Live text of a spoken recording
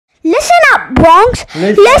Listen up, Bronx.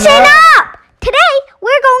 Listen up! Today,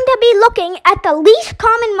 we're going to be looking at the least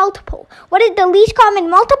common multiple. What is the least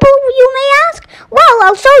common multiple, you may ask? Well,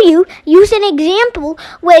 I'll show you using an example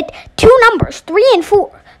with two numbers, 3 and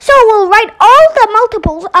 4. So we'll write all the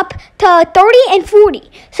multiples up to 30 and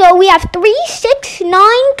 40. So we have 3, 6, 9,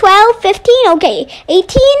 12, 15, okay,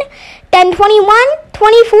 18, then 21,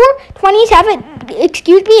 24, 27,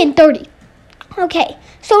 and 30. Okay,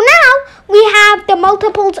 so now we have the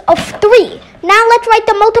multiples of 3. Now let's write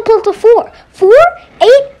the multiples of 4. 4, 8,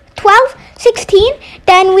 12, 16.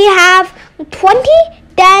 Then we have 20.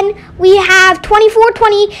 Then we have 24,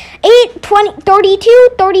 28, 20, 32,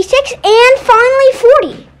 36, and finally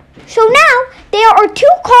 40. So now there are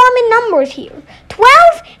two common numbers here,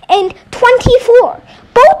 12 and 24.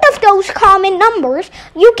 Both of those common numbers,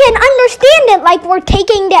 you can understand it like we're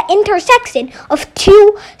taking the intersection of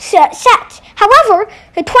two sets. However,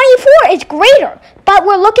 the 24 is greater, but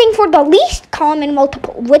we're looking for the least common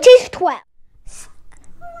multiple, which is 12.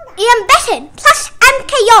 Ambition plus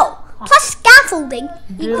MKO plus scaffolding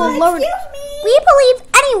equals learning. We believe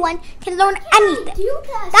anyone can learn anything.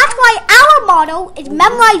 That's why our motto is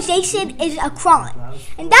memorization is a crime.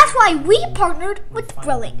 And that's why we partnered with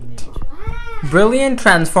Brilliant. Brilliant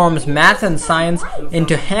transforms math and science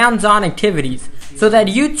into hands-on activities so that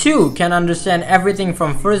you too can understand everything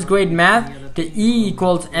from first grade math to E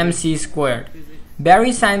equals MC squared.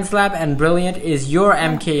 Bari Science Lab and Brilliant is your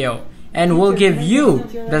MKO and will give you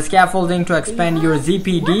the scaffolding to expand your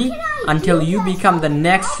ZPD until you become the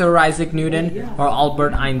next Sir Isaac Newton or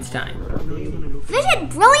Albert Einstein. Visit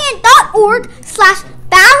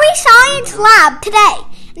brilliant.org/Bari Science Lab today.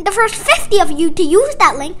 And the first 50 of you to use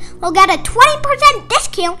that link will get a 20%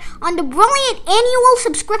 discount on the Brilliant annual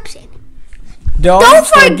subscription. Don't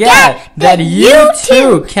forget that you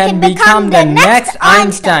too can become the next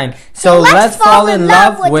Einstein. So let's fall in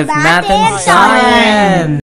love with math and science.